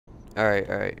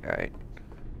Alright.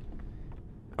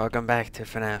 Welcome back to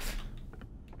FNAF.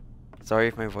 Sorry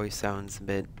if my voice sounds a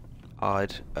bit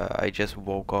odd. I just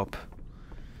woke up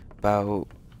about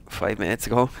 5 minutes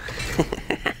ago.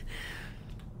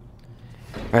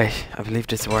 Right, I believe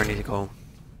this is where I need to go.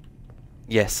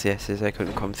 Yes, I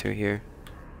couldn't come through here.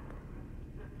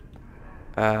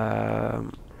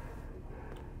 Oh.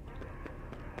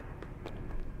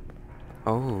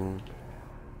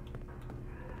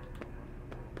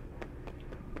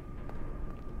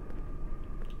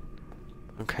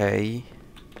 Okay.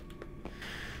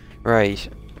 Right.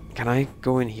 Can I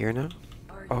go in here now?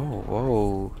 Oh,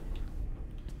 whoa.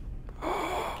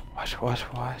 What?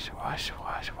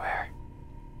 Where?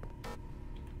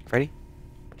 Freddy?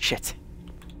 Shit.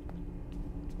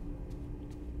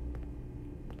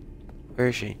 Where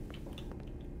is she?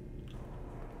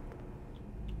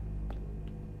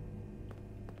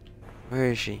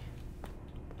 Where is she?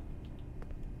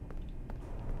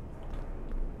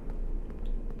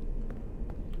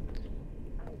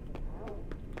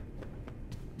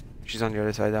 She's on the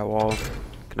other side of that wall.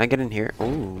 Can I get in here?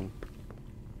 Ooh.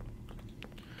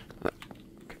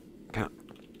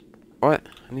 What?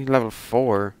 I need level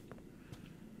 4.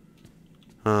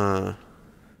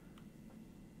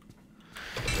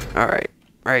 Alright.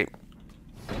 Right.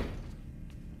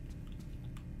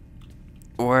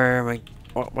 Where am I?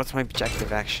 What's my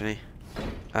objective actually?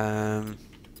 Find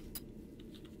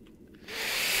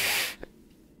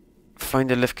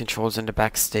the lift controls in the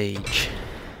backstage.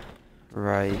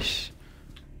 Right.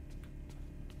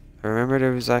 I remember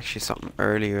there was actually something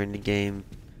earlier in the game.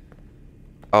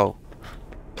 Oh.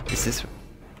 Is this...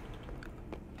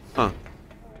 Huh.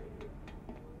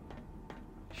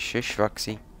 Shush,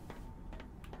 Roxy.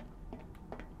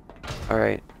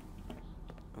 Alright.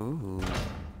 Ooh.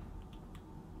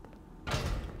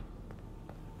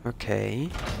 Okay.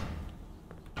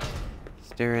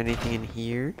 Is there anything in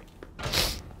here?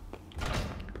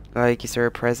 Like, is there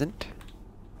a present?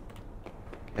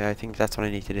 Okay, I think that's what I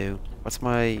need to do. What's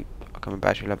my... Okay, my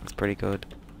battery level's pretty good.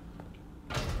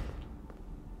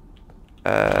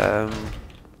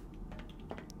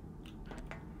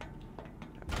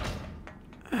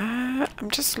 I'm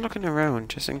just looking around,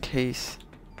 just in case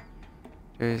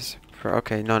there's...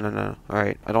 Okay, no.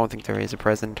 Alright, I don't think there is a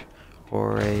present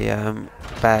or a,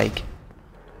 bag.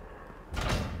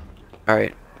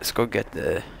 Alright, let's go get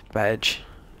the badge.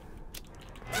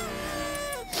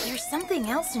 There's something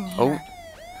else in here. Oh.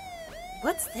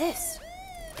 What's this?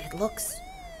 It looks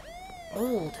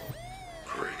old.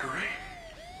 Gregory?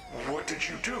 What did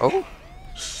you do? Oh.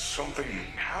 Something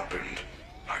happened.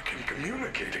 I can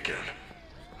communicate again.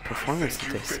 Performance I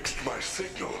think disc. you fixed my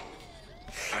signal.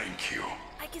 Thank you.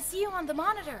 I can see you on the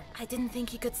monitor. I didn't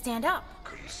think you could stand up.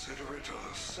 Consider it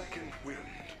a second wind.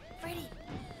 Freddy,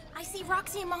 I see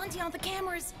Roxy and Monty on the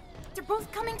cameras. They're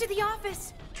both coming to the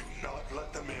office. Do not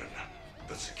let them in.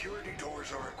 The security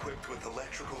doors are equipped with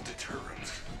electrical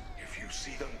deterrents. If you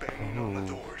see them banging on the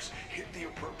doors, hit the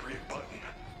appropriate button.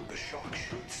 The shock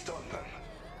should stun them.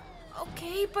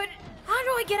 Okay, but how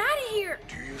do I get out of here?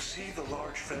 Do you see the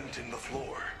large vent in the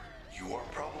floor? You are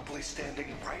probably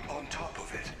standing right on top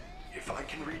of it. If I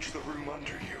can reach the room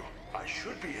under you, I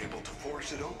should be able to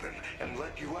force it open and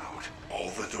let you out.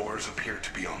 All the doors appear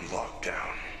to be on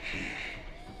lockdown.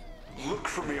 Look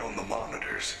for me on the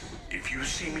monitors. If you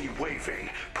see me waving,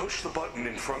 push the button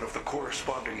in front of the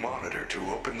corresponding monitor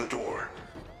to open the door.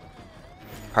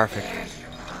 Perfect. There you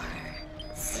are.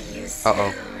 See you soon.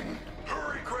 Uh-oh.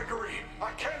 Hurry, Gregory!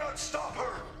 I cannot stop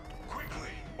her! Quickly,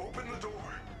 open the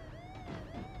door.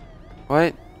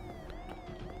 What?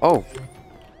 Oh.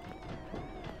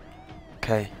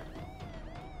 Okay.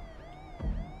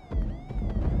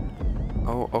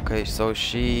 Oh, okay, so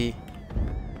she's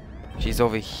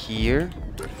over here.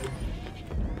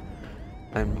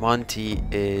 And Monty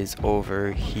is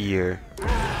over here.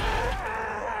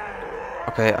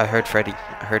 Okay, I heard Freddy.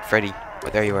 Oh,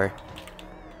 there you are.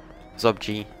 What's up,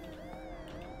 G?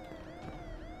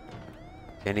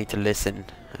 Okay, I need to listen.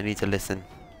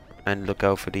 And look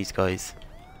out for these guys.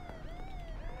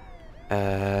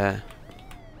 Over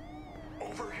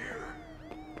here.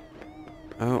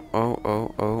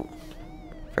 Oh.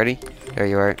 Freddy? There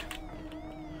you are.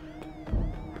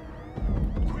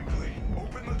 Quickly,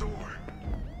 open the door.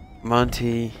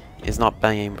 Monty is not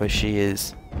banging, but she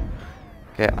is.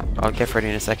 Okay, I'll get Freddy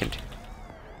in a second.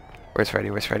 Where's Freddy?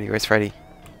 Where's Freddy?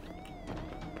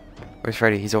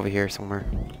 He's over here somewhere.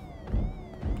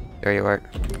 There you are.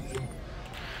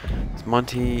 It's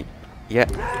Monty. Yeah.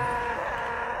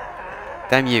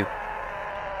 Damn you.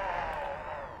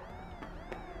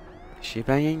 Is she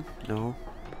banging? No.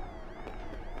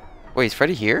 Wait, is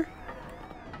Freddy here?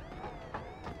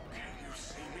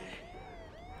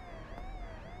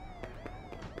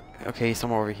 Okay, he's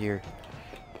somewhere over here.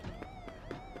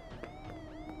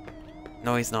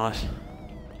 No, he's not.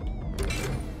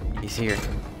 He's here.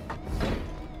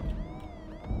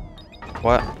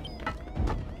 What?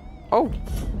 Oh!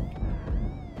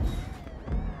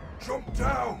 Jump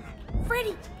down!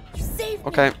 Freddy, you saved me.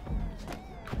 Okay.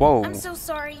 Whoa. I'm so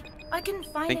sorry. I couldn't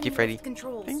find Thank any you, Freddy. lift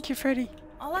controls. Thank you, Freddy.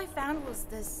 All I found was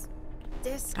this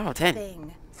disc Oh, 10.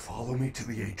 thing. Follow me to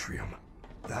the atrium.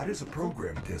 That is a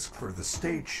program disc for the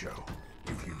stage show.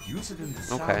 If you use it in the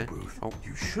sound Okay. booth, Oh.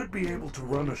 you should be able to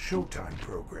run a Showtime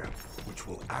program, which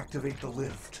will activate the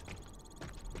lift.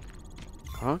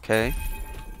 Okay.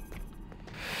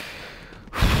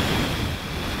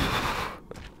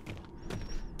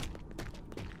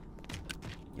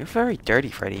 You're very dirty,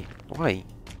 Freddy. Why?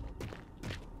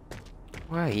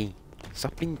 Why?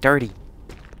 Stop being dirty.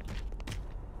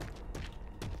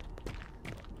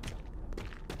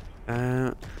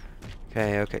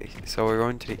 Okay. So we're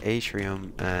going to the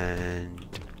atrium and...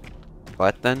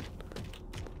 What then?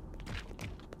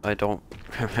 I don't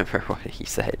remember what he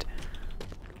said.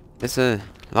 It's a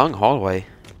long hallway.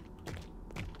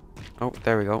 Oh,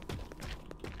 there we go.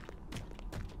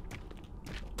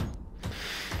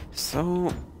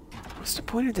 So, what's the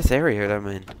point of this area that I'm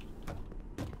in?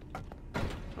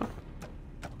 Oh.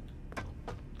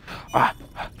 Ah!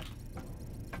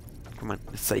 Come on,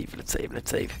 let's save.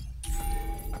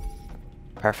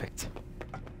 Perfect.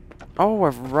 Oh,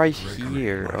 we're right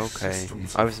here. My Okay.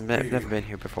 systems I've are never failing. been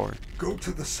here before. Go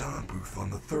to the sound booth on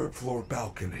the 3rd floor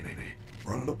balcony.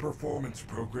 Run the performance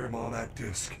program on that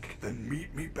disc, then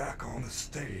meet me back on the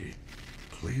stage.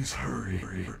 Please hurry.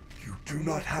 You do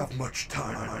not have much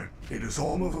time. It is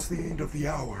almost the end of the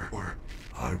hour.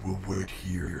 I will wait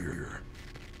here.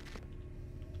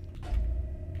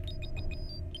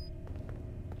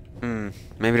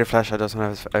 Maybe the flashlight doesn't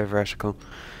have a vertical.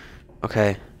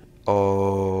 Okay.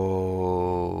 Oh.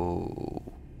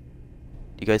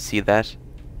 You guys see that?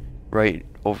 Right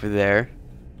over there.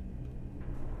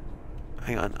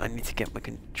 Hang on, I need to get my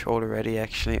controller ready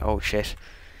actually. Oh shit.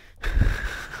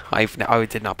 I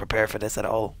did not prepare for this at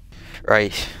all.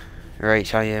 Right,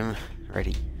 I am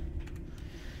ready.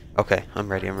 Okay,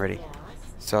 I'm ready.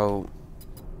 So,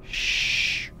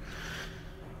 shh.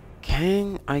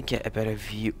 Can I get a better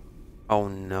view? Oh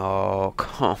no,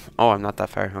 come. Oh, I'm not that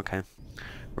far. Okay.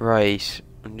 Right,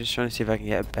 I'm just trying to see if I can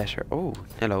get a better. Oh,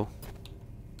 hello.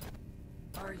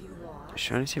 Just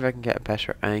trying to see if I can get a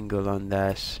better angle on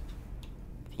that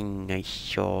thing I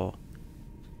saw.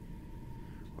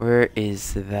 Where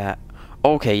is that?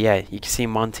 Okay, yeah, you can see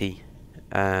Monty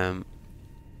on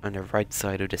the right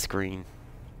side of the screen.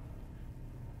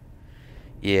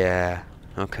 Yeah,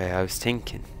 okay, I was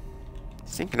thinking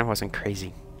I wasn't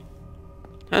crazy.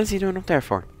 How's he doing up there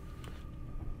for?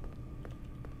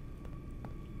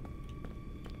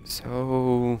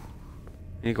 So,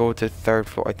 you go to the 3rd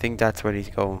floor. I think that's where he's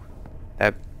going.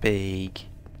 That big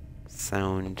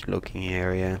sound looking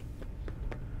area.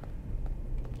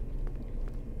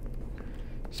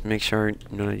 Just make sure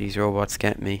none of these robots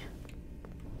get me.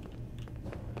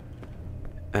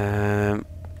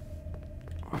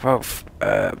 What about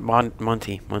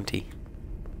Monty.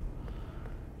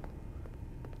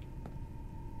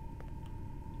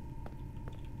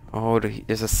 Oh,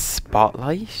 there's a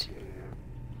spotlight?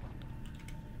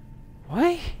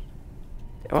 What?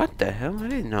 What the hell? I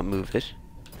did not move it.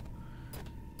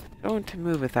 I don't want to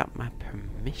move without my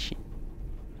permission.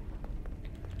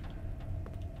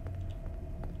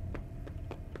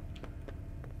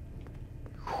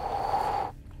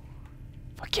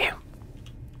 Fuck you.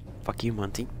 Fuck you,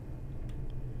 Monty.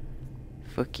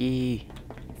 Fuck you.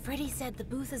 Freddy said the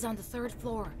booth is on the 3rd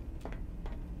floor.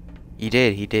 He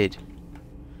did.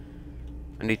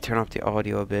 I need to turn up the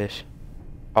audio a bit.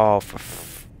 Oh,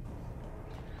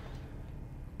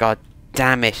 God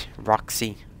damn it,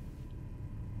 Roxy.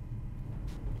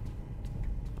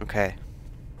 Okay.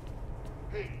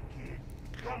 Hey kid,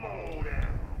 come on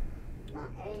down. We're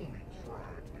only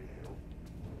trying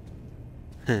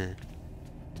to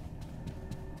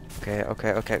help.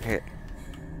 Okay.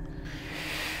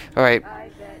 Alright.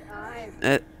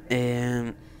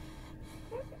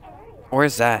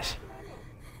 Where's that?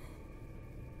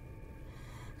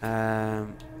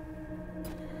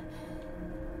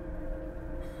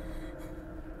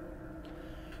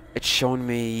 It's showing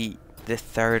me the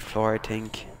 3rd floor, I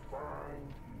think.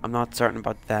 I'm not certain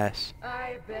about that.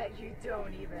 I bet you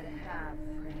don't even have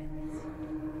friends.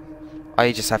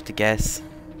 I just have to guess.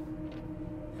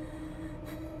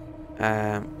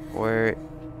 Where?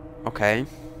 Okay.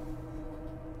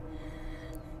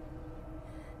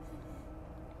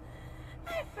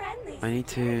 I need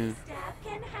to. Staff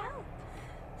can help.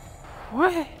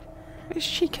 What? Where's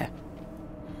Chica?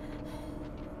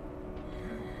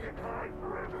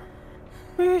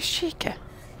 Where's Chica?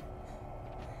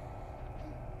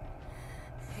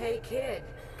 Hey kid,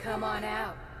 come on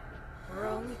out. We're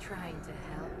only trying to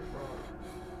help.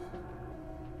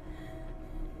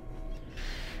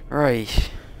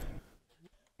 Right.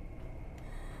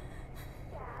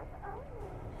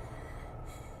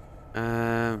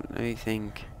 Let me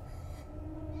think.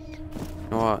 You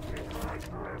know what?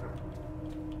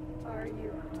 Are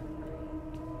you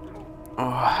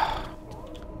Oh.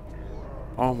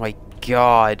 Oh my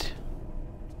god.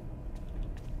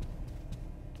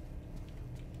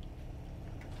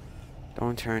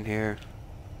 Don't turn here.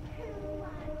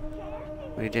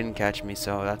 Well, he didn't catch me,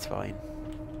 so that's fine.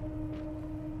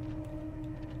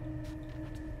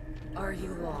 Are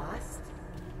you lost?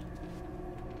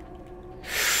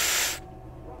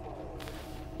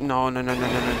 No, no, no, no, no,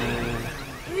 no, no, no.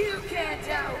 You can't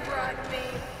outrun me.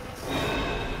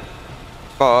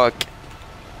 Fuck.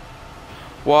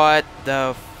 What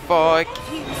the fuck?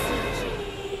 Keep searching.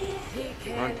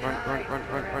 He Run, can't run, run,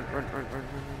 hide run, run, run, forever.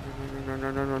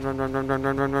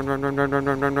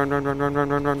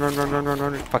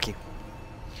 run. Fuck you.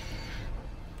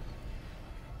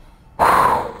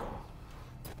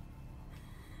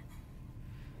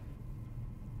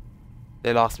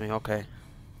 They lost me, okay.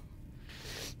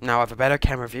 Now I have a better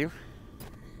camera view.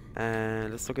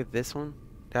 Let's look at this one.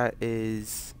 That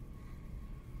is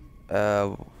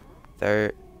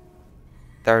third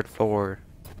floor.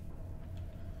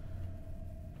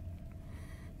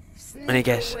 And I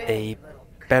get a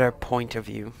better point of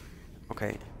view.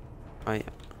 Okay. I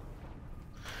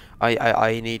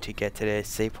need to get to the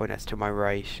save point that's to my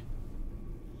right.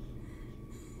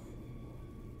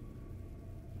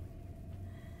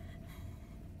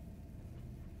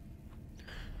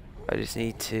 I just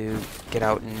need to get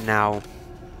out now.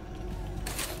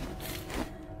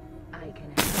 I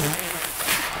can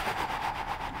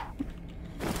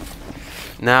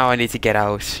Now I need to get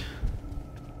out.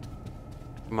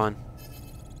 Come on.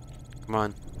 Come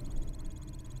on.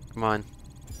 Come on.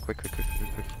 Quick, quick, quick,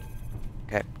 quick, quick.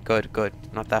 Okay, good, good.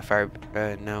 Not that far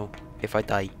now. If I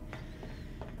die.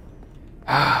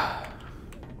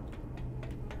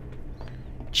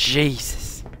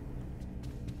 Jesus.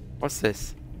 What's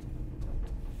this?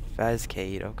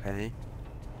 Fazcade, okay.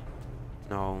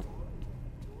 No.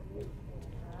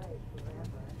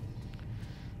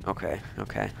 Okay,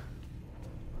 okay.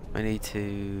 I need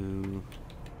to...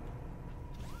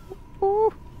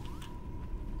 Ooh.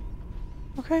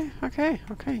 Okay, okay,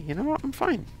 okay. You know what? I'm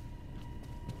fine.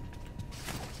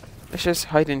 Let's just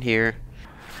hide in here.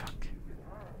 Fuck.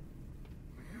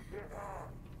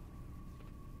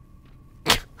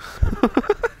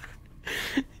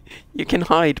 You can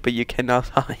hide, but you cannot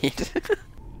hide.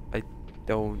 I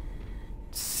don't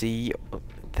see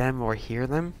them or hear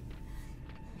them.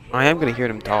 I am gonna hear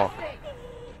them talk.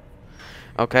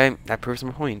 Okay, that proves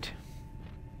my point.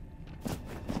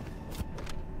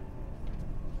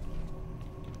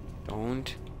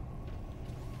 Don't.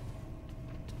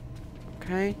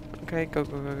 Okay, okay, go,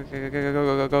 go, go, go,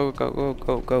 go, go, go, go, go,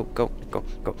 go, go, go, go,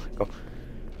 go, go.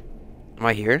 Am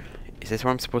I here? Is this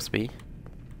where I'm supposed to be?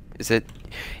 Is it?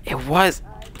 It was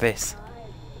this.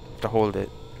 To hold it.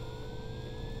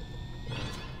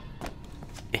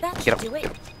 That Get should up. do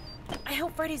it. I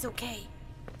hope Freddy's okay.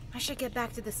 I should get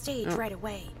back to the stage right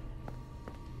away.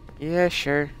 Yeah,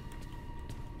 sure.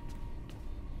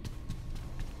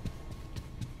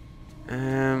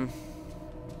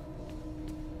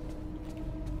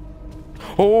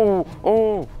 Oh,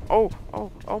 oh, oh,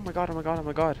 oh, oh my god, oh my god, oh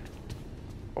my god.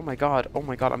 Oh my god, oh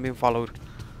my god, I'm being followed.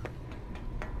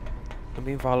 I'm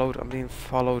being followed, I'm being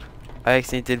followed. I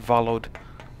actually did followed.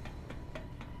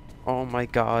 Oh my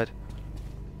god.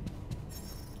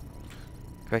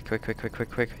 Quick, quick, quick, quick,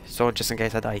 quick, quick. So just in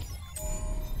case I die.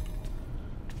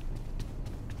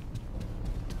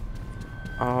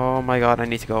 Oh my god, I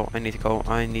need to go, I need to go,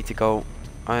 I need to go.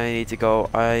 I need to go,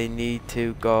 I need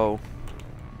to go.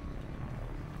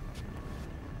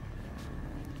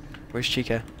 Where's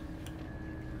Chica?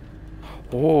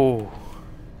 Oh.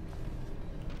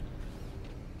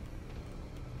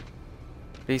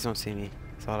 Please don't see me.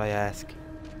 That's all I ask.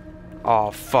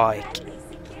 Oh, fuck.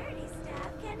 Security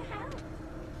staff can help.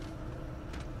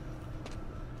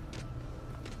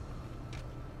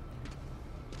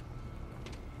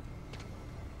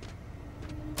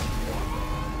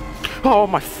 Oh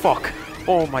my fuck.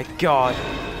 Oh my god.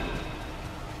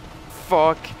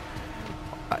 Fuck.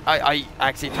 I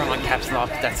actually turned on caps lock.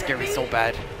 That scared me so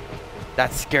bad.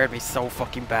 That scared me so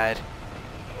fucking bad.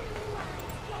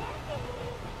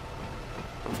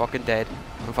 I'm fucking dead.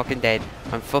 I'm fucking dead.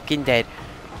 I'm fucking dead.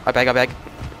 I beg, I beg.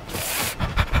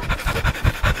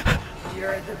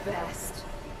 You're the best.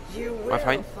 You will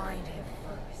fine? find him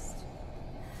first.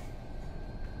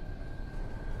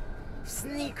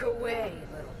 Sneak away,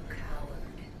 little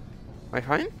coward. Am I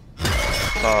fine?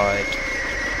 Like.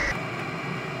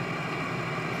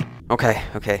 Okay,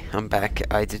 okay, I'm back.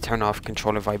 I did turn off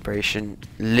controller vibration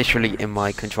literally in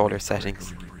my controller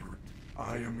settings.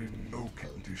 I am in no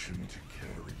condition to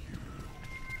carry you.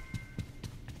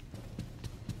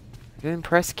 I didn't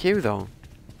press Q though.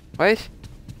 Wait.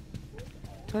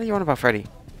 What are you on about, Freddy?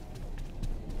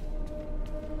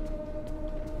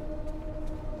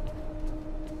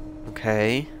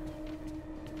 Okay.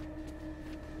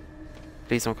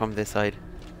 Please don't come this side.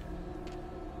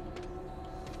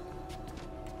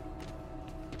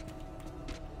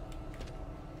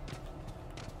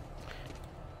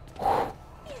 Your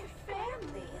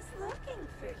family is looking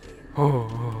for you.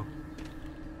 Oh.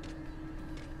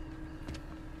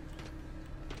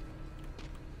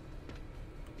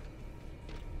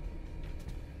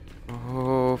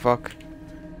 Oh, fuck.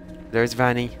 There's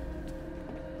Vanny.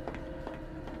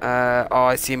 Oh,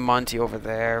 I see Monty over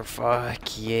there.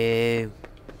 Fuck you.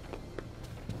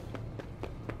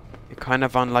 You're kind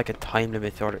of on like a time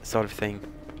limit sort of thing.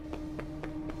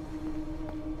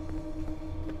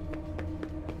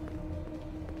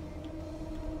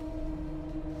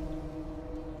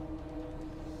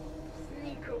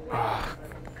 Sneak away, Ah.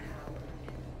 little coward.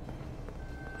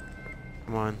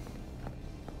 Come on.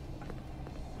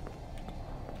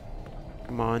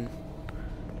 Come on.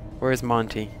 Where's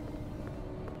Monty?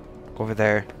 Over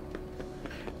there.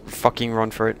 Fucking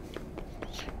run for it.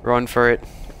 Run for it.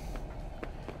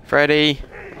 Freddy!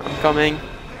 I'm coming.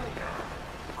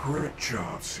 Great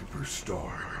job,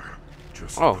 superstar.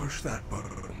 Just Oh. push that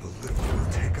button and the lift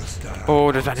will take us down.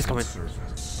 Oh, there's Vanny's coming.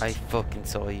 Service. I fucking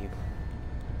saw you.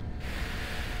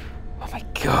 Oh my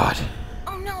god.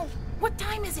 Oh no! What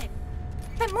time is it?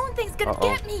 That moon thing's gonna Uh-oh.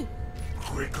 get me!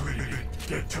 Quickly,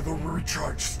 get to the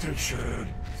recharge station.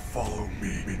 Follow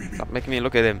me. Stop making me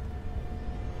look at him.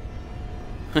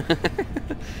 Where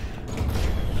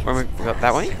am I? Go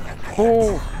that way?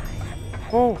 Oh!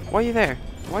 Oh, why are you there?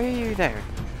 Why are you there?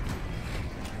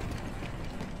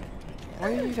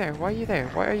 Why are you there? Why are you there?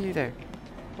 Why are you there?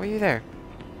 Why are you there?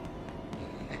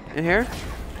 In here?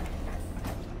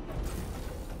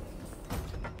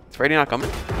 Is Freddy not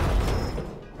coming?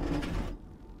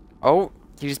 Oh,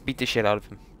 you just beat the shit out of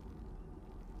him.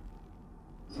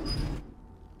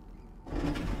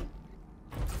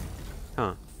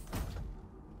 Huh.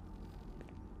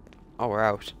 Oh, we're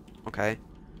out. Okay.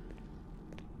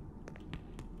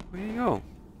 Where do you go?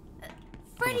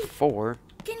 Freddy, Number 4.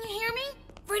 can you hear me?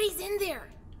 Freddy's in there.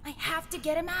 I have to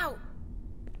get him out.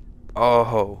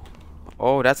 Oh.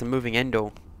 Oh, that's a moving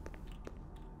endo.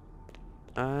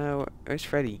 Where's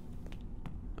Freddy?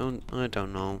 Oh, I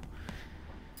don't know.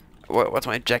 What's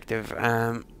my objective?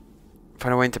 Find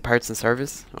a way into parts and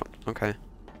service? Oh, okay.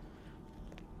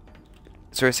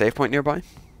 Is there a save point nearby?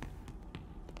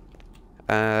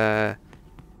 No.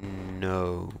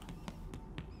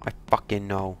 I fucking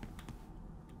know.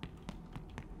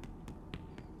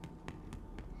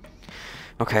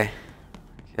 Okay.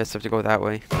 Guess I have to go that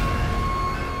way.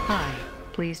 Hi,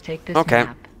 please take this Okay.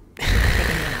 map. Take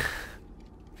a nap.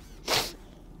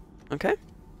 Okay.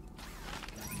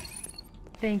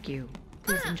 Thank you.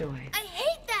 Please enjoy. I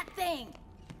hate that thing!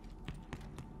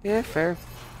 Yeah, fair.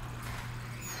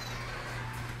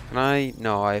 Can I?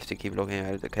 No, I have to keep looking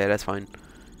at it. Okay, that's fine.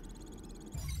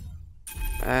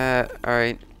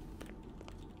 Alright.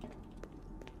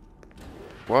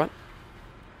 What?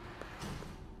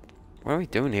 What are we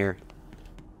doing here?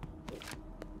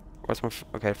 What's my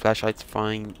okay, flashlight's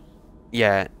fine.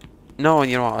 Yeah. No,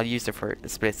 you know what, I'll use it for a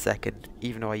split second.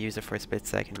 Even though I use it for a split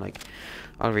second, like,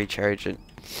 I'll recharge it.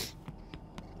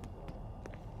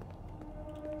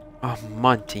 Oh,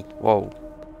 Monty. Whoa.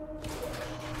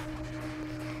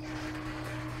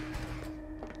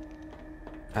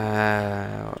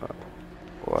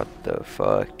 What the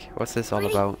fuck? What's this all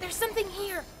Freddy, about? there's something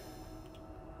here.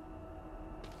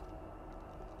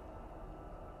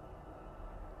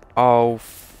 Oh,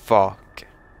 fuck.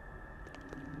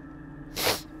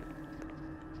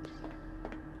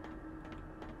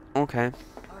 Okay.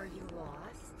 Are you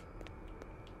lost?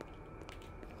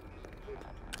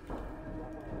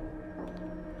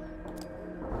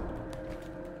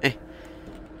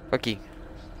 Fuck you.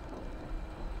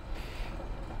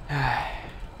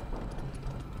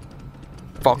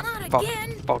 Fuck, Not fuck,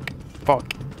 again. fuck,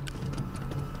 fuck.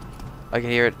 I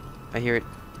can hear it. I hear it.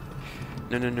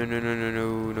 No, no, no, no, no, no,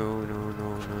 no, no, no, no,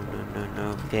 no, no, no,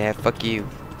 no. Yeah, fuck you.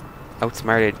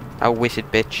 Outsmarted. Outwitted,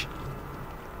 bitch.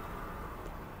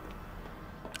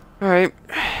 Alright.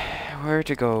 Where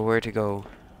to go? Where to go?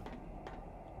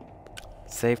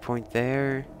 Save point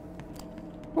there.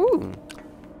 Ooh.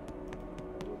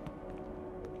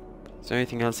 Is there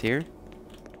anything else here?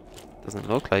 Doesn't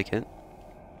look like it.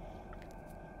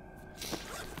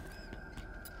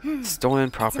 Stolen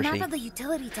It's a property. map of the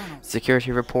utility tunnels.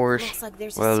 Security report. Looks like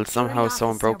there's a Well, security somehow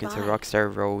someone office broke into nearby.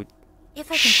 Rockstar Road.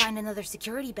 If I can find another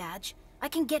security badge, I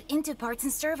can get into parts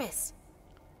and service.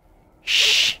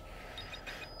 Shh.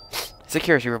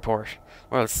 Security report.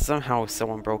 Well, somehow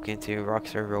someone broke into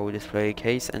Rockstar Road display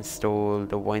case and stole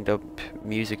the wind-up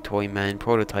music toy man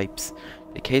prototypes.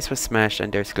 The case was smashed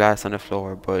and there's glass on the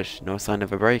floor, but no sign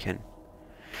of a break-in.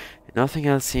 Nothing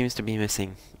else seems to be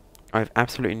missing. I have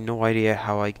absolutely no idea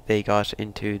how they got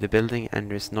into the building, and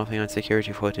there's nothing on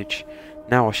security footage.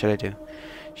 Now what should I do?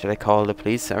 Should I call the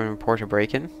police and report a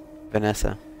break-in?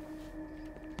 Vanessa.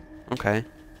 Okay.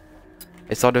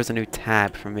 I saw there was a new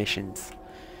tab for missions.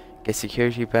 Get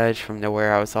security badge from the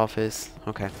warehouse office.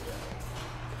 Okay.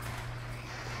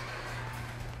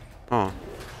 Oh.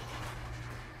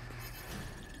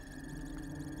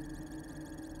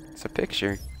 It's a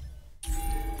picture.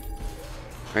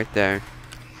 Right there.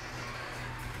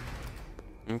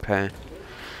 Okay.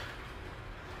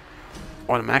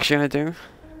 What I'm actually gonna do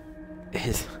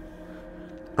is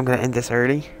I'm gonna end this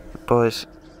early, but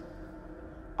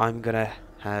I'm gonna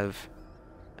have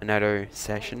another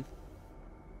session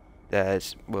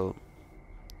that will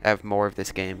have more of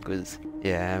this game, because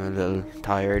yeah, I'm a little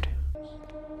tired.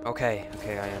 Okay,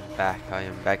 I am back. I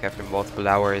am back after multiple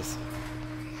hours.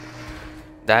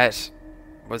 That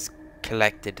was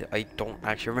collected. I don't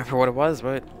actually remember what it was,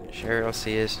 but sure, I'll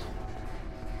see it.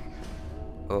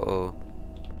 Uh-oh.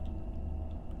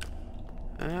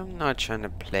 I'm not trying to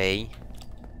play.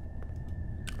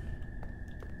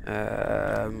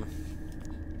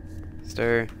 Is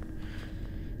there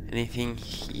anything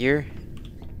here?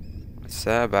 What's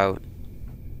that about?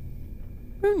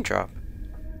 Moondrop.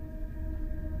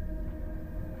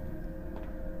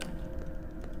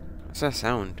 What's that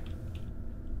sound?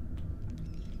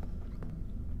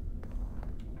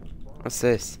 What's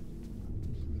this?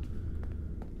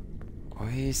 Why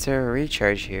is there a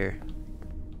recharge here?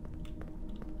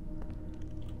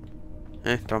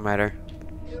 Don't matter.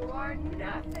 You are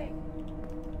nothing.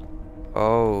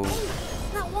 Oh.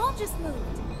 That wall just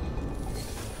moved.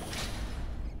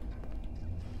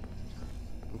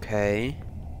 Okay.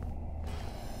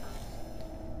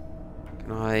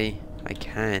 Can I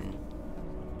can.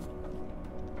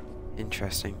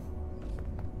 Interesting.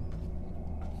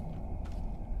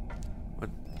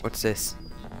 What's this?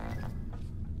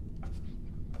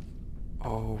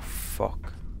 Oh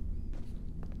fuck.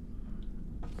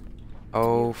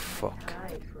 Oh fuck.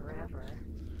 Hide forever.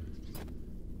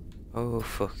 Oh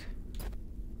fuck.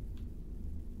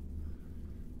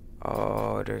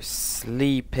 Oh, they're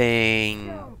sleeping.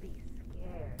 Don't be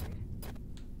scared.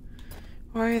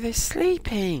 Why are they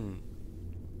sleeping?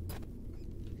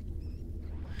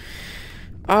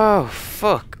 Oh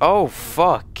fuck. Oh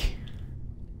fuck.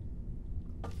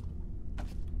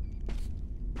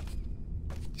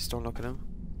 Just don't look at him.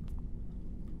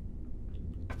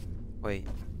 Wait.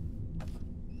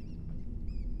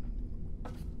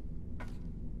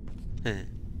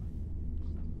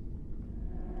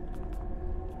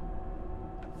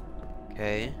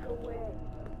 Okay.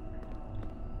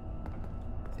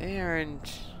 They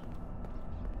aren't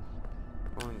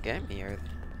going to get me,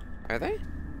 are they?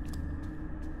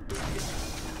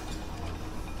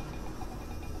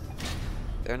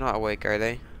 They're not awake, are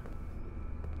they?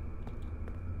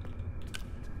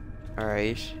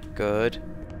 Alright, good.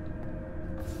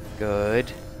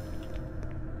 Good.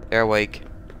 They're awake.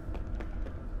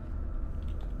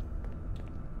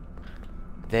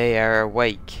 They are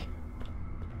awake.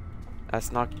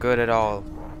 That's not good at all.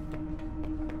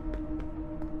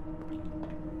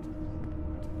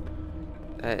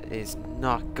 That is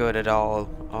not good at all.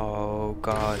 Oh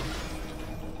god.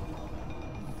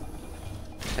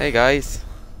 Hey guys.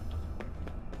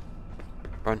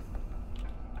 Run.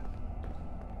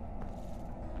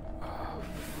 Oh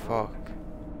fuck.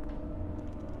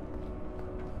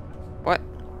 What?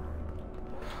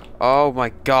 Oh my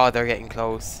god, they're getting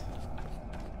close.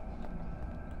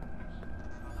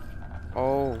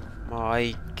 Oh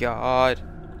my god.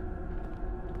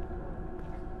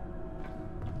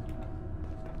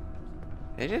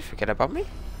 Did they just forget about me?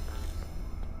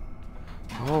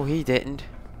 Oh, he didn't.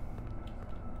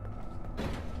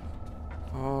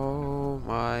 Oh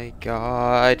my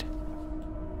god.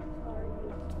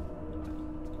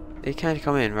 They can't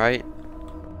come in, right?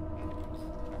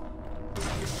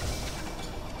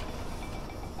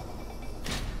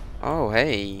 Oh,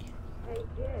 hey. Hey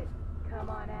kid,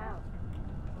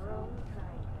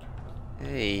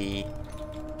 Hey.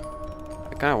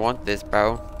 I kinda want this,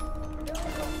 bro.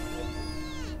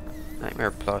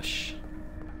 Nightmare plush.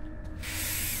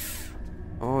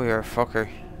 Oh, you're a fucker.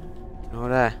 You know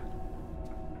that?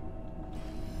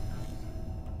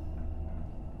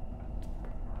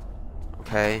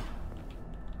 Okay.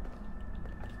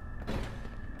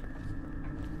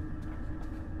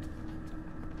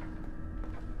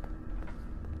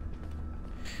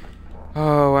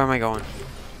 Oh, where am I going?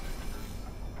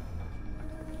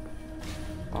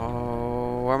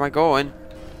 Oh, where am I going?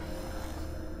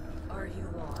 Are you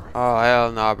lost? Oh,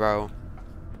 hell no, bro.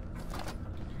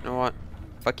 You know what?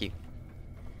 Fuck you.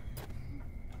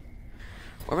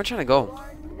 Where am I trying to go?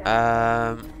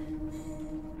 I'm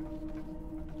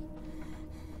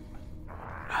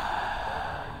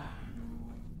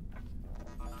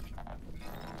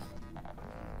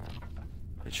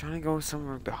trying to go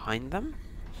somewhere behind them?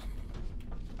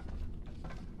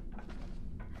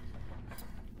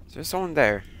 Is there someone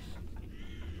there?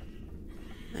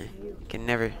 Can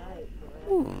never.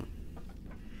 Ooh.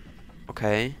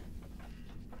 Okay.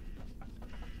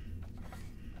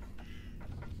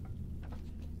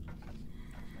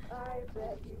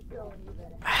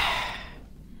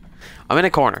 I'm in a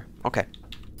corner. Okay.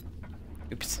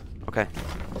 Oops. Okay.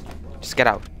 Just get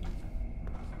out.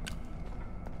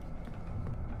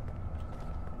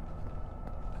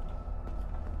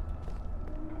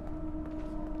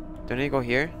 Do I need to go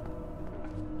here?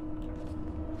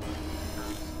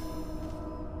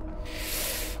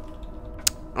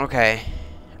 Okay.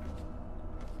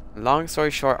 Long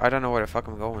story short, I don't know where the fuck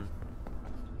I'm going.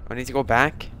 Do I need to go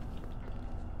back?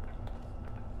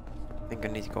 I think I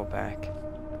need to go back.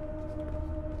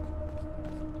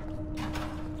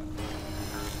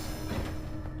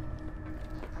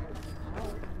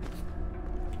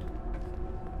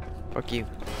 Fuck you.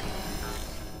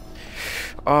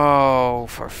 Oh,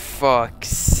 for fuck's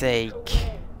sake.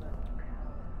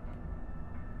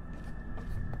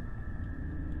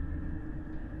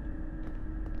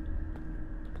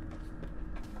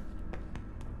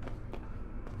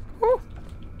 Woo.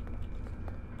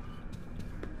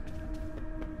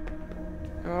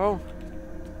 Oh.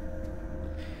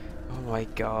 Oh my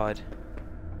god.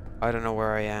 I don't know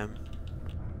where I am.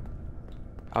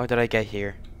 How did I get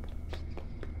here?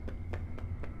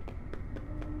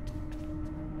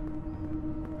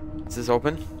 Is this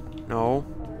open? No.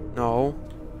 No.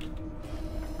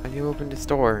 How do you open this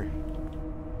door?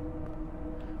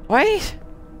 Wait!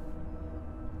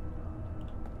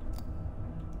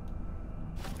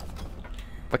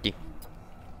 Fuck you.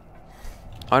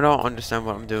 I don't understand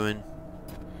what I'm doing.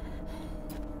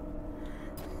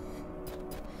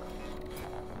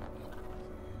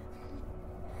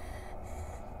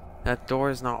 That door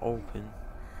is not open.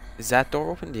 Is that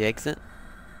door open? The exit?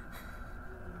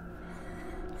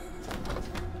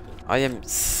 I am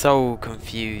so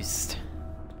confused.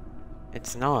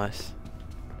 It's not.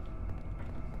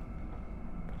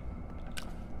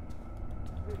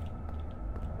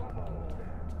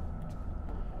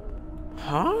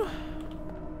 Huh?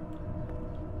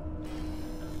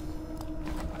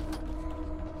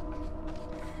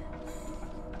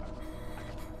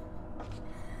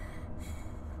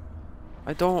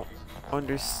 I don't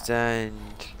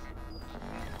understand.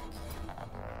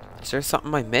 Is there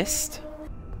something I missed?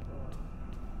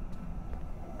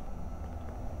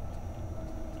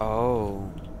 Oh.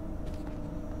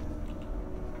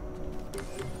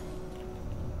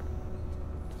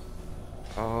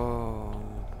 Oh.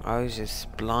 I was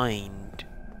just blind.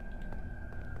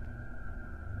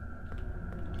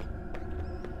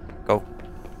 Go.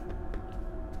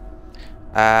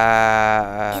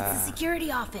 It's the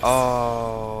security office.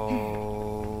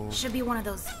 Oh. Should be one of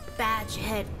those badge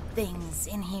head things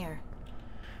in here.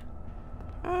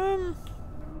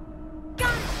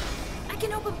 Got it! I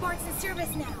can open parts and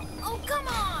service now. Oh, come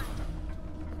on!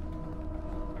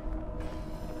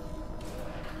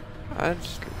 I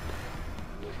just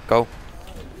go.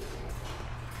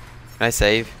 Can I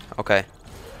save? Okay.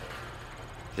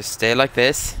 Just stay like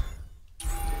this.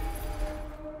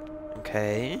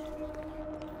 Okay.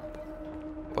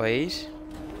 Wait.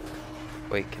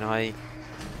 Wait, can I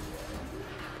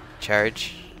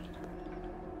charge?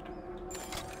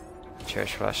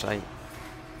 Charge flashlight.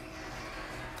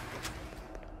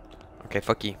 Okay,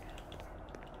 fuck you.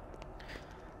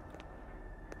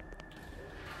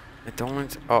 I don't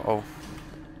want to, uh-oh.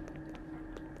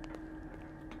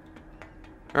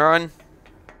 Run.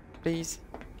 Please.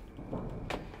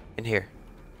 In here.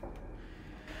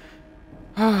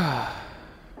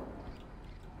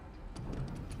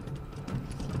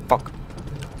 Fuck.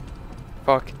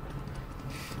 Fuck.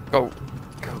 Go.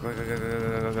 Go. go.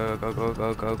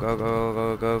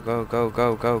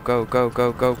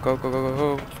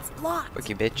 It's blocked.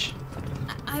 Okay, bitch.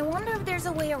 I wonder if there's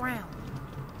a way around.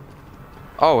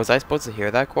 Oh, was I supposed to hear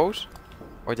that quote?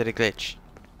 Or did it glitch?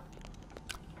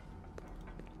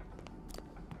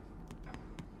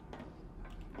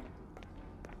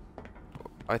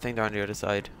 I think they're on the other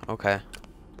side. Okay.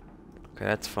 Okay,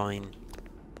 that's fine.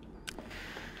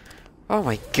 Oh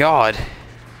my god.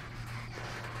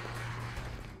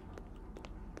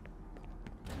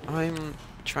 I'm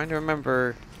trying to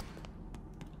remember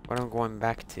what I'm going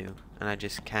back to, and I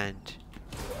just can't.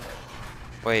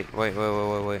 Wait.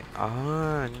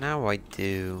 Ah, now I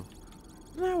do.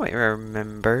 Now I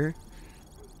remember.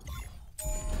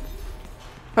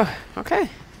 Oh, okay.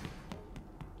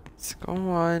 Let's go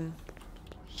on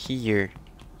here.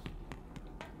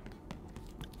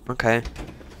 Okay.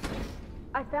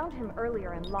 I found him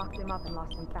earlier and locked him up and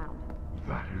lost and found.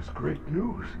 That is great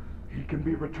news. He can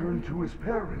be returned to his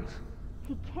parents.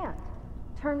 He can't.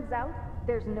 Turns out,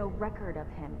 there's no record of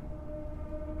him.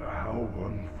 How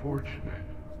unfortunate.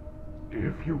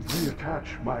 If you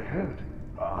reattach my head,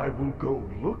 I will go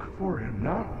look for him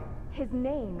now. His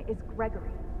name is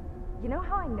Gregory. You know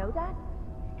how I know that?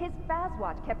 His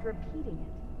Fazwatch kept repeating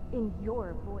it, in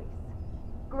your voice.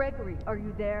 Gregory, are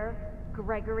you there?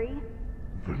 Gregory?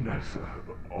 Vanessa,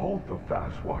 all the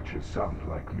Fazwatches sound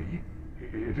like me.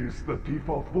 It is the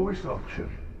default voice option.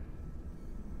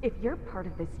 If you're part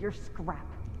of this, you're scrap.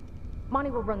 Monty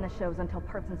will run the shows until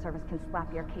Parts and Service can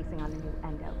slap your casing on a new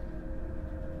endo.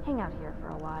 Hang out here for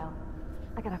a while.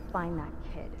 I gotta find that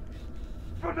kid.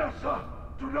 Vanessa,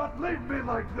 do not leave me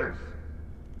like this!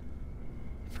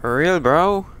 For real,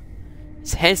 bro?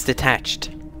 His head's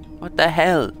detached. What the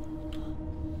hell?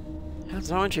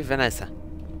 How's wrong with you, Vanessa?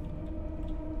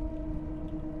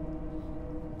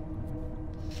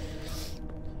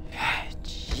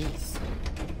 Jeez.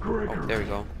 Gregory, Oh, there we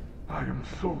go. I am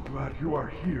so glad you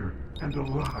are here and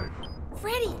alive.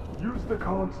 Freddy! Use the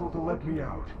console to let me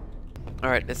out.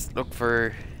 Alright, let's look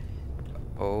for...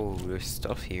 Oh, there's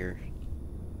stuff here.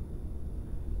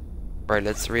 Right,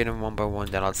 let's read them one by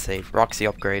one, then I'll save. Roxy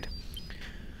upgrade.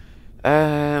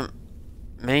 Main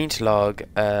log,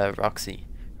 Roxy.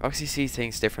 Roxy sees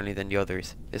things differently than the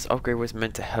others. This upgrade was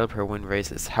meant to help her win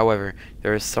races. However,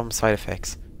 there are some side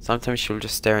effects. Sometimes she'll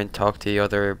just stare and talk to the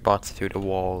other bots through the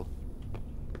wall.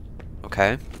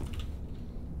 Okay.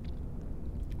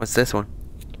 What's this one?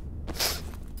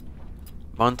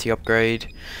 Monty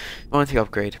upgrade. Monty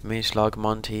upgrade. Mage log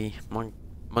Monty.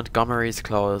 Montgomery's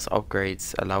claws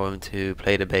upgrades allow him to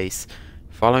play the bass.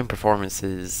 Following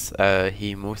performances,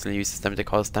 he mostly uses them to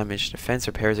cause damage. Defense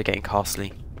repairs are getting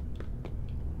costly.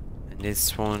 And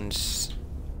this one's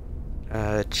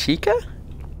Chica?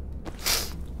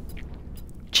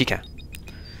 Chica.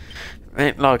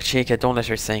 Right, log Chica, don't let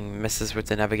her sing. Messes with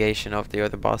the navigation of the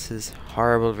other bosses.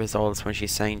 Horrible results when she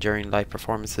sang during live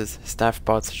performances. Staff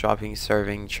bots dropping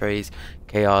serving trays.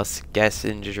 Chaos. Guest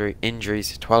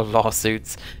injuries. 12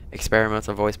 lawsuits.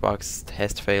 Experimental voice box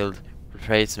test failed.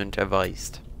 Replacement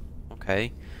advised.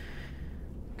 Okay.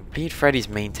 Complete Freddy's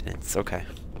maintenance. Okay.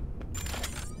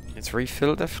 Let's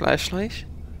refill the flashlight.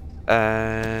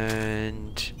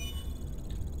 And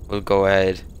we'll go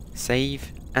ahead.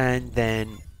 Save. And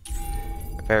then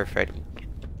repair Freddy.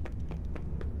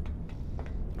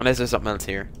 Unless there's something else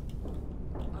here.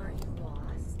 Are you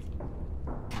lost?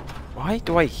 Why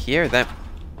do I hear them?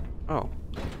 Oh.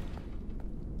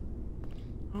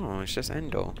 Oh, it's just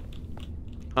Endo.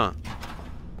 Huh.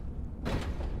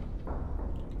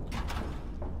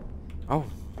 Oh.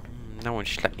 No one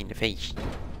slapped me in the face.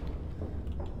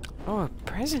 Oh, a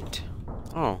present.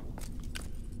 Oh.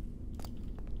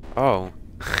 Oh.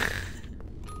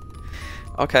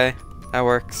 Okay. That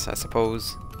works, I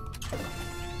suppose.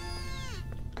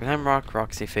 Glamrock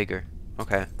Roxy figure.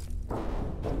 Okay.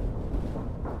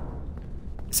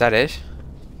 Is that it?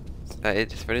 Is that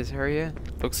it for this area?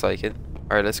 Looks like it.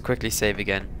 Alright, let's quickly save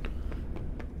again.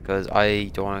 Because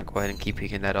I don't want to go ahead and keep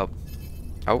picking that up.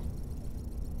 Oh.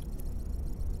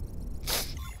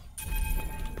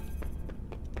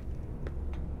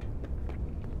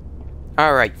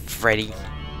 Alright, Freddy.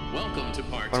 Welcome to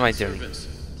Parts What am I and doing? Service.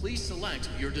 Please select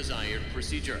your desired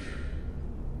procedure.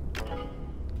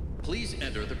 Please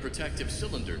enter the protective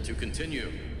cylinder to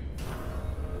continue.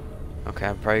 Okay,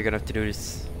 I'm probably gonna have to do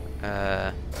this.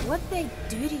 What'd they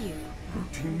do to you?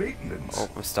 Routine maintenance. Oh,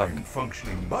 I'm stuck. I'm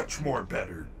functioning much more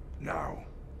better now.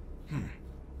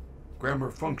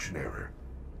 Grammar function error.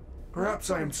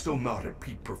 Perhaps I am still not at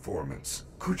peak performance.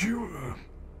 Could you,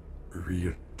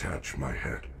 reattach my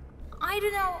head? I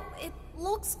don't know. It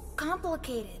looks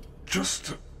complicated.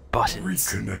 Just Buttons.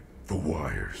 reconnect the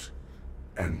wires.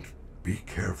 And be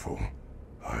careful.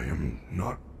 I am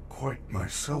not quite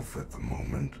myself at the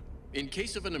moment. In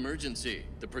case of an emergency,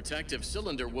 the protective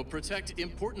cylinder will protect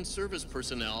important service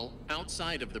personnel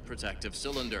outside of the protective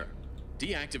cylinder.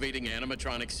 Deactivating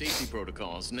animatronic safety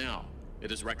protocols now.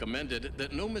 It is recommended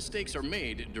that no mistakes are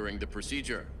made during the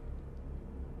procedure.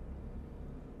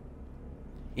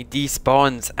 He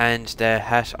despawns and the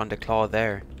hat on the claw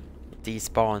there.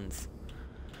 Despawns.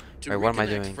 To Right, what am I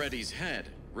reconnect doing? Freddy's head,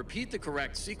 repeat the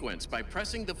correct sequence by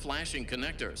pressing the flashing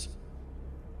connectors.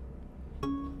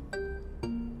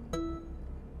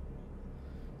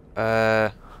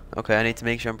 Okay, I need to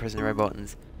make sure I'm pressing the right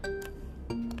buttons.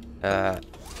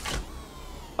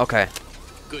 Okay.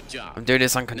 Good job. I'm doing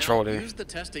this on Now controller. use the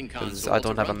testing Because console I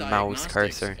don't to have a run mouse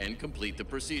diagnostics cursor. and complete the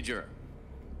procedure.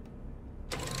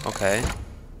 Okay.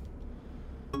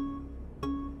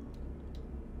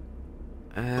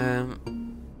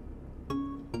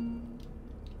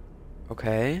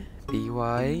 Okay.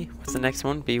 BY. What's the next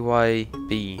one?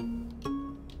 BYB.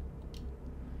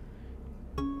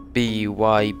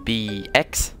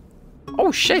 BYBX.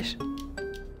 Oh shit!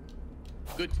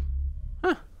 Good.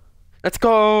 Huh. Let's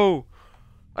go!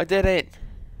 I did it!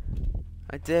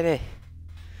 I did it!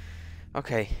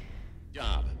 Okay.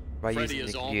 Job. By Freddy using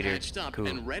is the all computer. patched up Cool.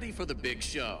 and ready for the big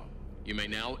show. You may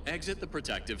now exit the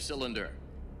protective cylinder.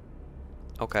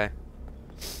 Okay.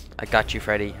 I got you,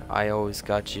 Freddy. I always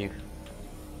got you.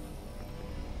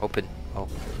 Open. Oh.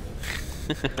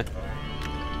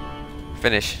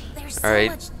 Finish. There's so Alright.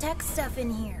 much tech stuff in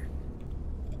here.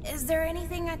 Is there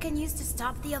anything I can use to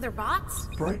stop the other bots?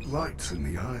 Bright lights in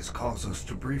the eyes cause us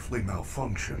to briefly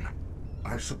malfunction.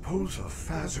 I suppose a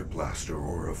phaser blaster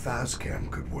or a phascam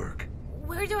could work.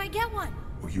 Where do I get one?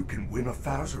 Or you can win a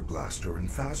phaser blaster in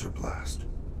Phaser Blast.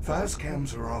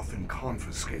 Phascams are often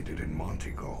confiscated in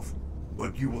Monte Golf,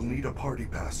 but you will need a party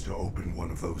pass to open one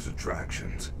of those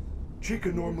attractions.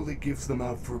 Chica normally gives them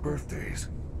out for birthdays.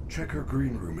 Check her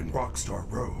green room in Rockstar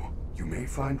Row. You may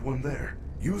find one there.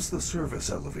 Use the service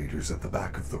elevators at the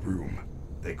back of the room.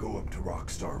 They go up to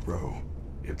Rockstar Row.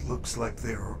 It looks like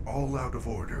they are all out of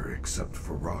order except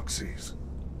for Roxy's.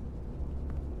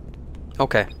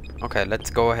 Okay. Okay, let's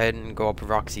go ahead and go up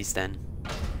Roxy's then.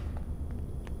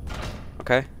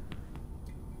 Okay.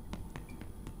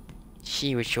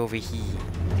 She was over here.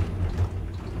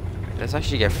 Let's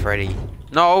actually get Freddy.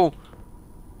 No!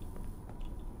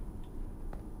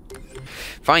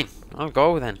 Fine, I'll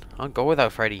go then. I'll go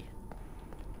without Freddy.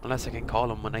 Unless I can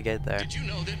call him when I get there. Did you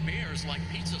know that bears like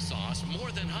pizza sauce more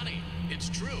than honey? It's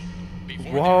true.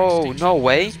 Before Whoa, their extinction, no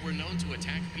way. bears were known to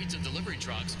attack pizza delivery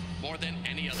trucks more than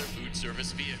any other food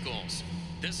service vehicles.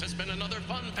 This has been another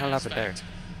fun I'll have fast it there. fact.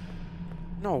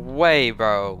 No way,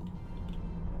 bro.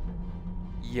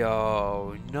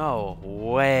 Yo, no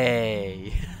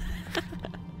way.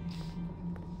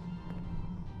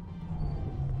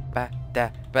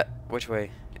 But which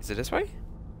way? Is it this way?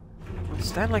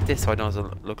 Stand like this so I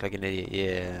don't look like an idiot.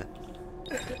 Yeah.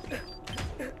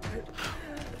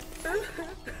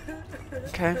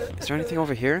 Okay. Is there anything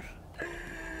over here?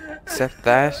 Except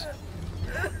that.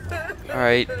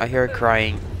 Alright, I hear her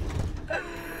crying.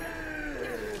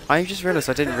 I just realized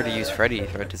I didn't really use Freddy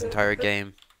throughout this entire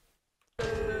game.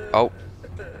 Oh.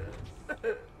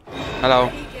 Hello.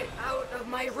 Get out of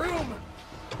my room!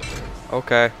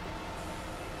 Okay.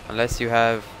 Unless you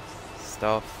have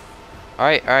stuff.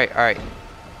 Alright, alright, alright.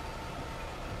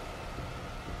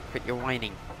 Quit your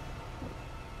whining.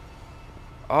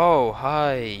 Oh,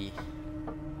 hi.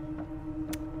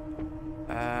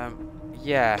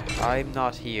 Yeah, I'm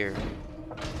not here.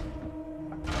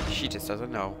 She just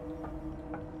doesn't know.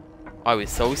 I was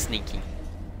so sneaky.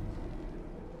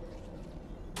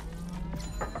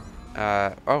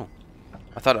 Oh.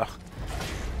 I thought,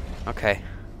 okay.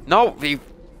 No,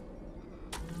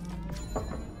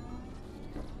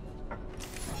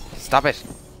 stop it.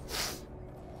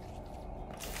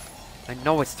 I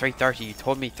know it's 3:30. You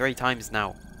told me 3 times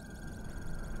now.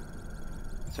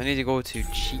 So I need to go to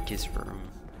Chica's room.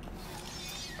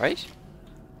 Right?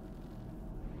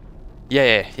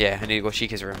 Yeah. I need to go to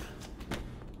Chica's room.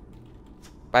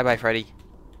 Bye, Freddy.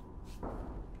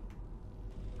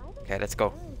 Okay, let's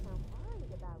go.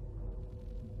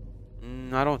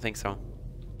 I don't think so.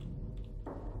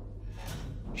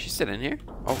 She's still in here?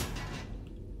 Oh.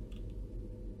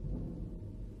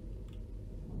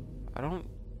 I don't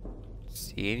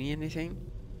see anything.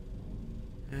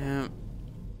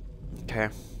 Okay.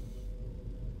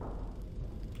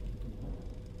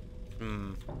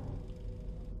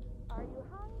 Are you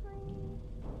hungry?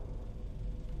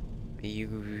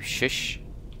 You shush.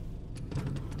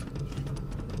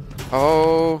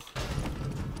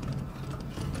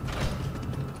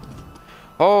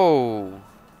 Oh!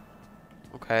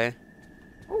 Okay.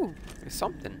 Oh, there's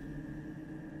something.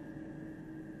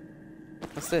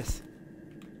 What's this?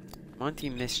 Monty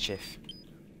Mischief.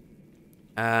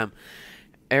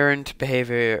 Errant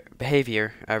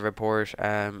behavior report.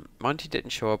 Monty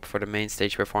didn't show up for the main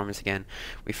stage performance again.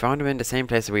 We found him in the same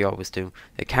place that we always do.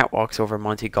 The catwalks over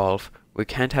Monty Golf. We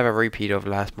can't have a repeat of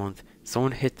last month.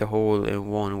 Someone hit the hole in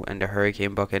one and the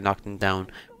hurricane bucket knocked him down.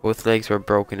 Both legs were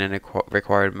broken and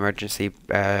required emergency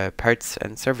parts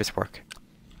and service work.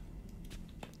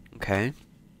 Okay.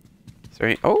 Is there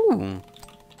any— oh!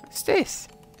 What's this?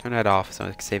 Turn that off so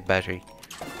I can save battery.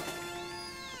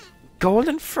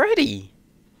 Golden Freddy!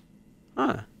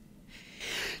 Huh.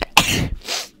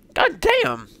 God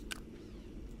damn!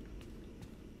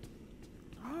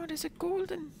 Oh, there's a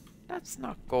golden... That's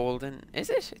not golden, is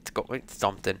it? It's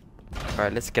something.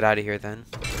 Alright, let's get out of here then.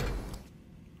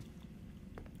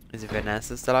 Is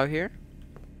Vanessa still out here?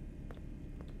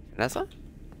 Vanessa?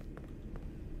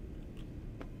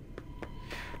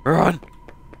 Run!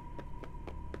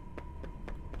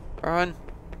 Run!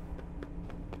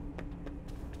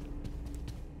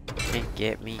 Can't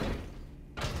get me.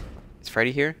 Is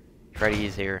Freddy here? Freddy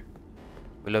is here.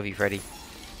 We love you, Freddy.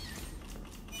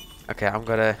 Okay, I'm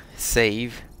gonna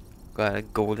save. Got a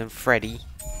golden Freddy.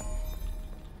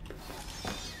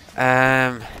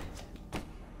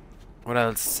 What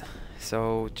else?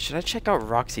 So, should I check out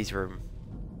Roxy's room?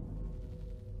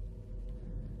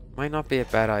 Might not be a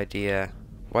bad idea.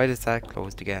 Why is that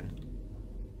closed again?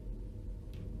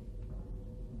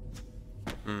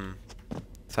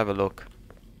 Let's have a look.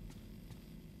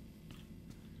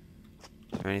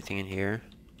 Is there anything in here?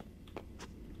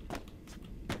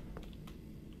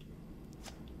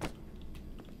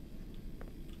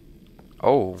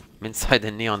 Oh, I'm inside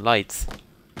the neon lights.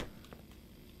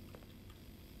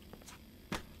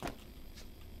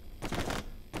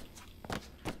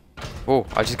 Oh,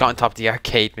 I just got on top of the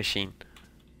arcade machine.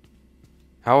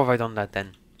 How have I done that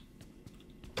then?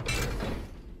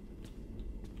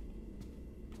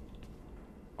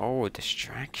 Oh,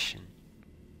 distraction.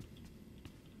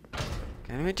 Okay,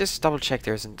 let me just double check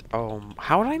there isn't... Oh,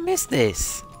 how did I miss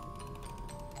this?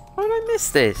 How did I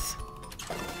miss this?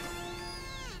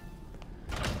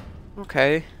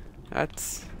 Okay,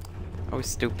 that's... oh,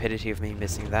 stupidity of me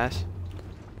missing that.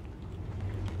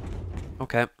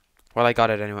 Okay, well I got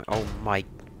it anyway. Oh my...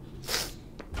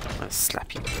 I'm gonna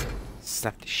slap you.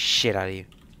 Slap the shit out of you.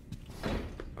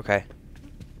 Okay,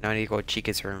 now I need to go to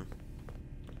Chica's room.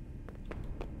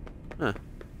 Huh.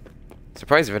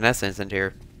 Surprised Vanessa isn't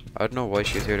here. I don't know why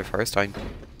she was here the first time.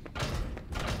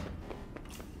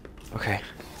 Okay.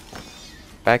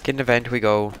 Back in the vent we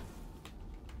go.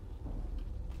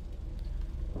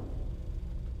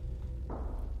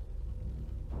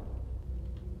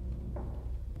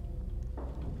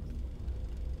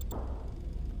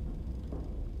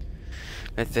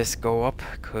 Let this go up,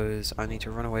 cause I need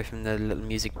to run away from the little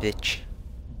music bitch.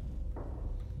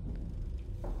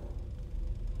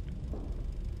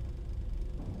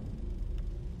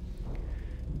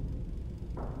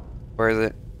 Where is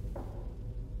it?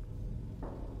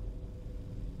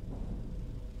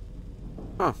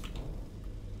 Huh.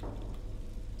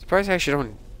 Surprised I actually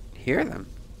don't hear them.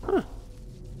 Huh.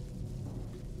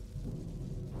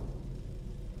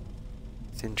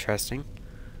 It's interesting.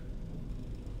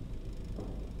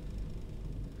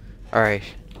 Alright.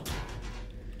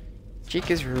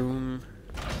 Chica's room.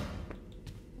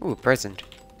 Ooh, present.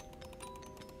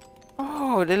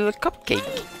 Oh, the little cupcake.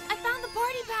 Hey, I found the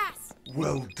party pass.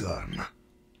 Well done.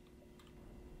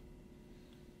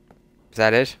 Is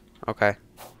that it? Okay.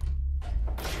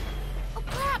 Oh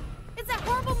crap! It's that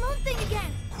horrible moon thing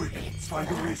again. Quick, find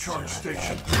a recharge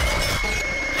station.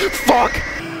 Fuck!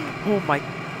 Oh my...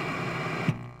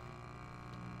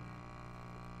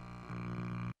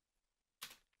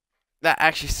 That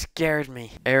actually scared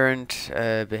me. Errant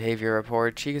behavior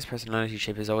report. Chica's personality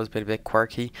shape has always been a bit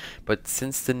quirky, but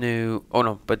since the new... oh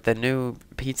no, but the new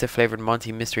pizza flavored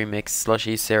Monty Mystery Mix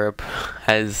slushy syrup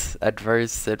has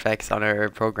adverse effects on her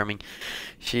programming.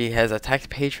 She has attacked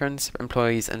patrons,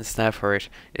 employees, and staff for it.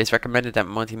 It is recommended that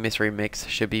Monty Mystery Mix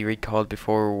should be recalled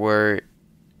before we're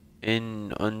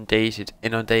inundated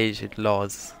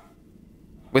laws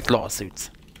with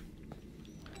lawsuits.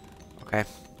 Okay.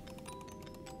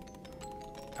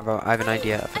 I have an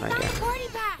idea of an idea. Party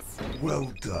pass.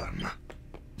 Well done.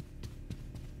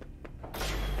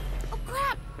 Oh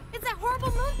crap! It's that horrible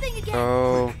moon thing again.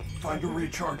 Oh. Quick, find a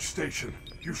recharge station.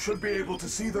 You should be able to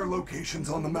see their locations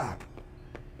on the map.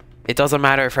 It doesn't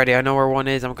matter, Freddy. I know where one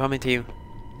is. I'm coming to you.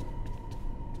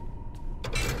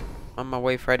 On my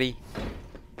way, Freddy.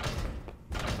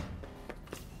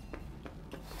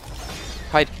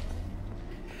 Hide.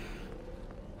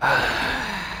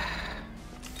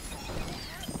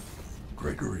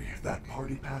 Gregory, that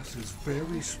party pass is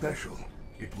very special.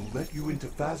 It will let you into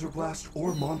Phaser Blast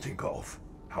or Monte Golf.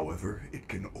 However, it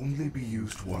can only be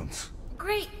used once.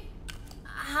 Great.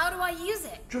 How do I use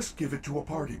it? Just give it to a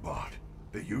party bot.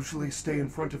 They usually stay in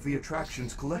front of the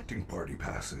attractions collecting party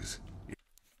passes.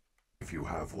 If you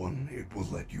have one, it will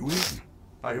let you in.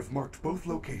 I have marked both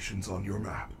locations on your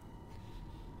map.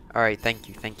 Alright, thank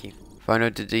you, thank you. Find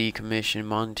out to decommission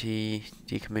Monty,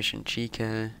 decommission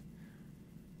Chica.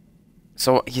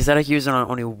 So, he said I can use it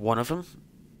on only one of them?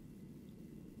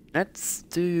 Let's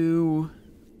do...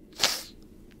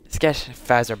 Let's get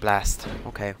Phaser Blast.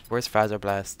 Okay, where's Phaser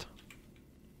Blast?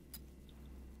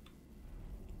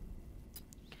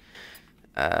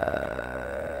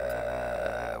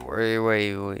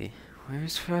 Wait.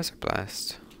 Where's Phaser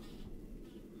Blast?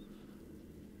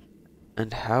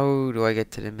 And how do I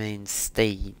get to the main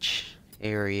stage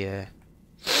area?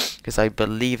 Because I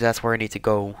believe that's where I need to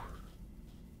go.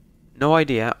 No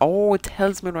idea. Oh, it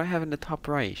tells me what I have in the top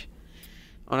right.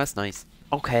 Oh, that's nice.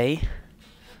 Okay.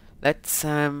 Let's,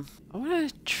 I want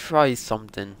to try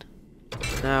something.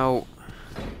 Now,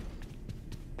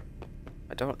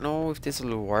 I don't know if this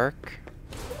will work.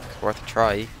 It's worth a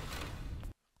try.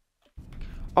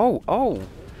 Oh!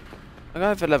 I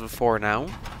got a level 4 now.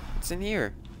 What's in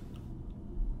here?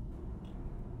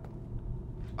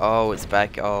 Oh, it's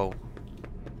back. Oh.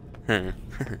 And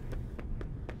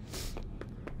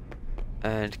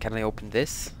can I open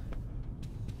this?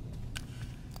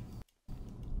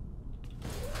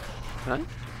 Can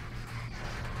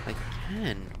I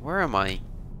can. Where am I?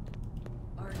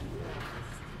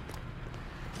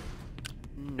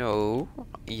 No.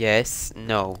 Yes.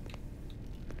 No.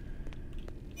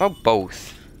 Oh,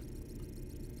 both.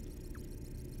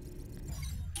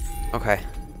 Okay.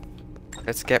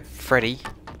 Let's get Freddy.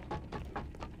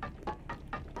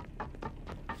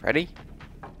 Freddy?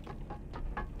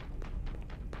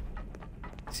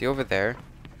 Is he over there?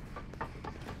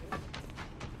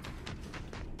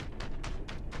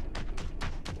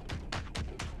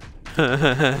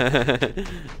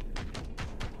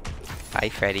 Hi,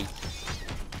 Freddy.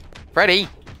 Freddy!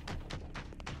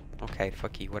 Okay,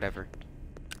 fuck you, whatever.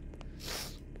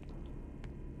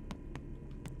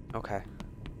 Okay.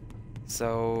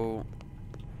 So...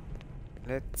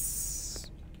 let's...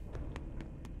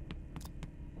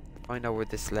 find out where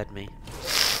this led me.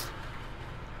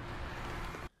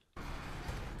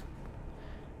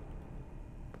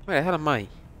 Where the hell am I?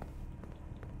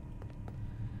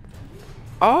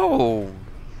 Oh!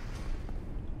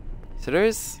 So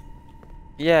there's...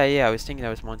 Yeah, I was thinking that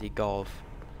was Monty Golf.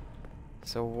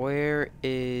 So where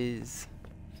is...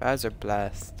 Phaser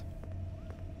Blast?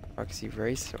 Roxy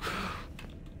Race?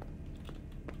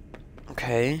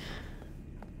 Okay.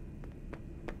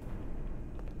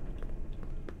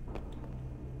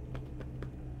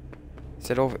 Is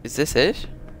it over? Is this it?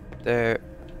 The...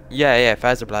 Yeah,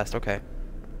 Phaser Blast, okay.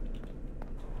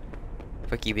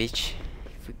 Fucky bitch.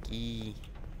 Fucky.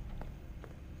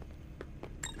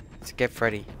 Let's get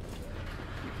Freddy.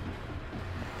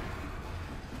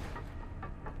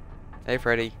 Hey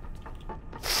Freddy.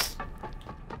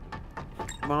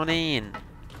 Come on in.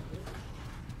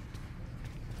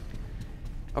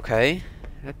 Okay.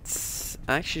 Let's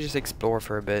actually just explore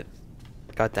for a bit.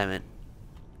 God damn it.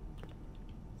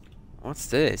 What's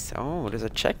this? Oh, there's a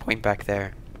checkpoint back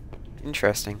there.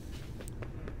 Interesting.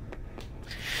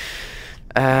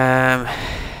 Can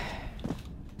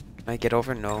I get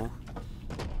over? No.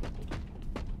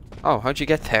 Oh, how'd you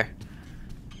get there?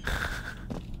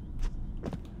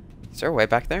 Is there a way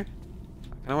back there?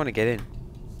 I don't want to get in.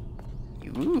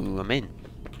 Ooh, I'm in.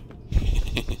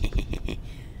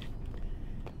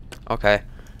 Okay.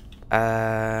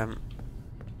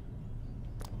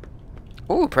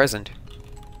 Ooh, present.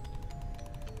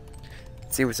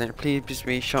 Let's see what's in it. Please just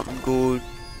be something good.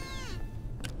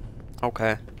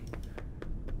 Okay.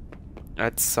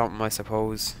 That's something, I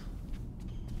suppose.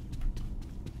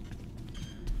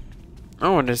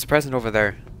 Oh, and there's a present over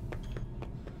there.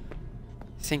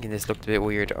 Thinking this looked a bit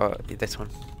weird. Oh, this one.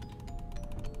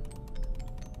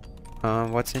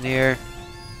 What's in here?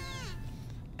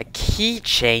 A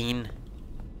keychain.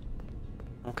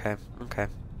 Okay.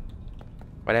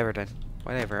 Whatever then.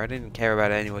 Whatever. I didn't care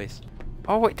about it anyways.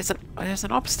 Oh wait, there's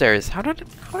an upstairs. How the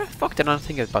fuck did I not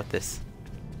think about this?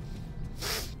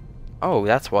 Oh,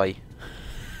 that's why.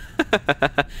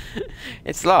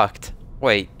 It's locked.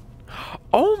 Wait.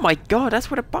 Oh my god, that's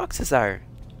where the boxes are.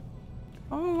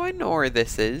 Oh, I know where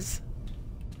this is.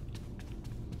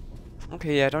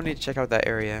 Okay, yeah, I don't need to check out that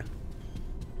area.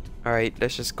 Alright,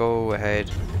 let's just go ahead.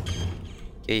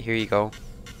 Okay, here you go.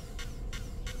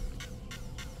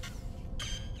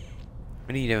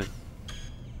 What are you doing?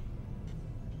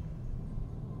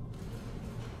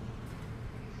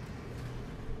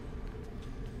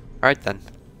 Alright then.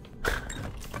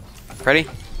 Freddy?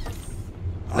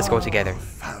 Let's go together.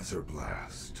 Phaser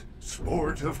Blast,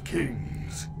 sport of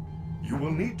kings. You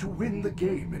will need to win the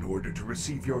game in order to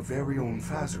receive your very own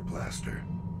Phaser Blaster.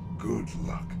 Good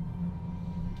luck.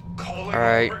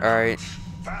 Alright, alright.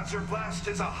 Phaser Blast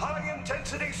is a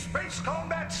high-intensity space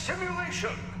combat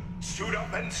simulation. Suit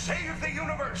up and save the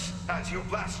universe as you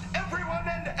blast everyone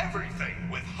and everything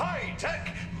with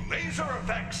high-tech laser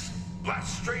effects.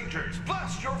 Blast strangers,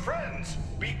 blast your friends,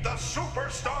 beat the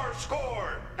superstar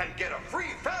score, and get a free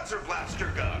Phaser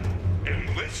Blaster gun.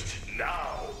 Enlist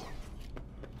now.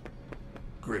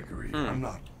 Gregory, I'm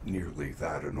not nearly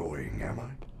that annoying, am I?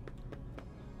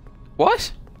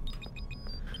 What?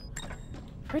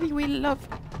 Freddy, we love...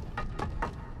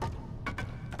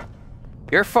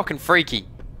 You're fucking freaky.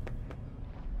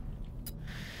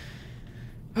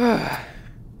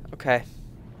 Okay.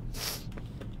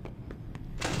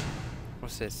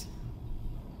 What's this?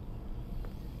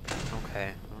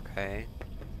 Okay, okay.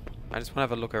 I just want to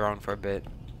have a look around for a bit.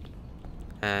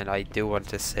 And I do want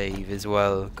to save as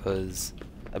well, because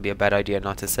that'd be a bad idea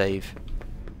not to save.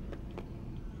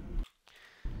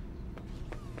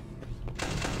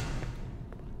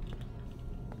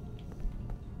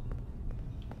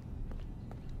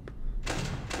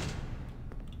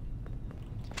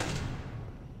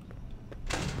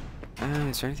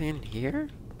 Is there anything in here?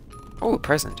 Oh, a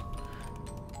present.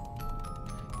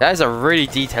 That is a really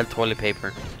detailed toilet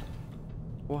paper.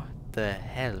 What the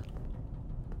hell?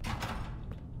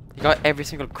 You got every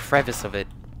single crevice of it.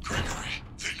 Gregory,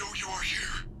 they know you are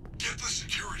here. Get the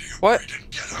security What? upgrade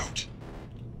and get out.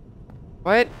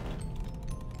 What?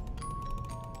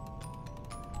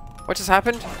 What just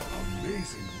happened?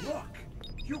 Amazing luck.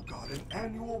 You got an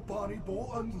annual Bonnie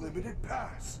Bowl Unlimited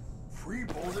Pass. Free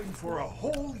bowling for a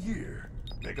whole year.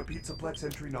 Mega Pizzaplex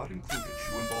entry not included.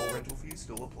 Shoe and ball rental fees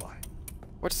still apply.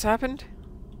 What just happened?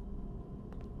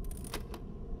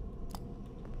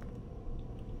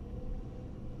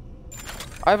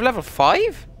 I have level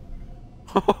 5?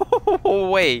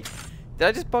 Wait. Did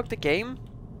I just bug the game?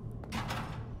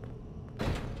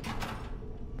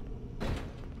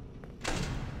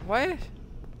 What?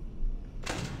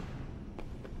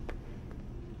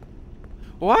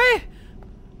 What?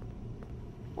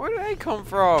 Where did I come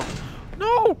from?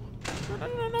 No!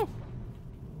 No.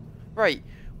 Right.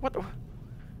 What the...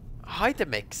 Hide the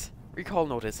mix. Recall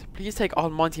notice. Please take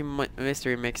all Monty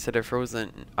Mystery Mix to the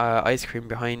frozen ice cream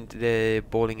behind the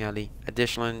bowling alley.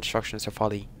 Additional instructions to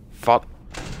follow.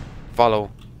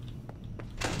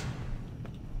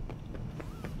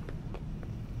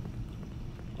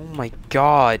 Oh my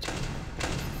god.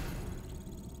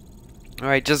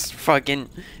 Alright, just fucking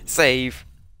save.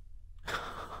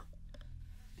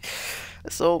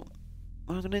 So,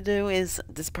 what I'm gonna do is,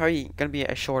 this is probably gonna be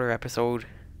a shorter episode,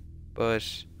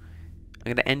 but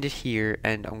I'm gonna end it here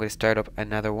and I'm gonna start up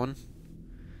another one,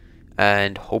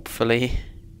 and hopefully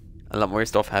a lot more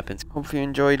stuff happens. Hopefully you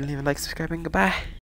enjoyed. Leave a like, subscribe, and goodbye.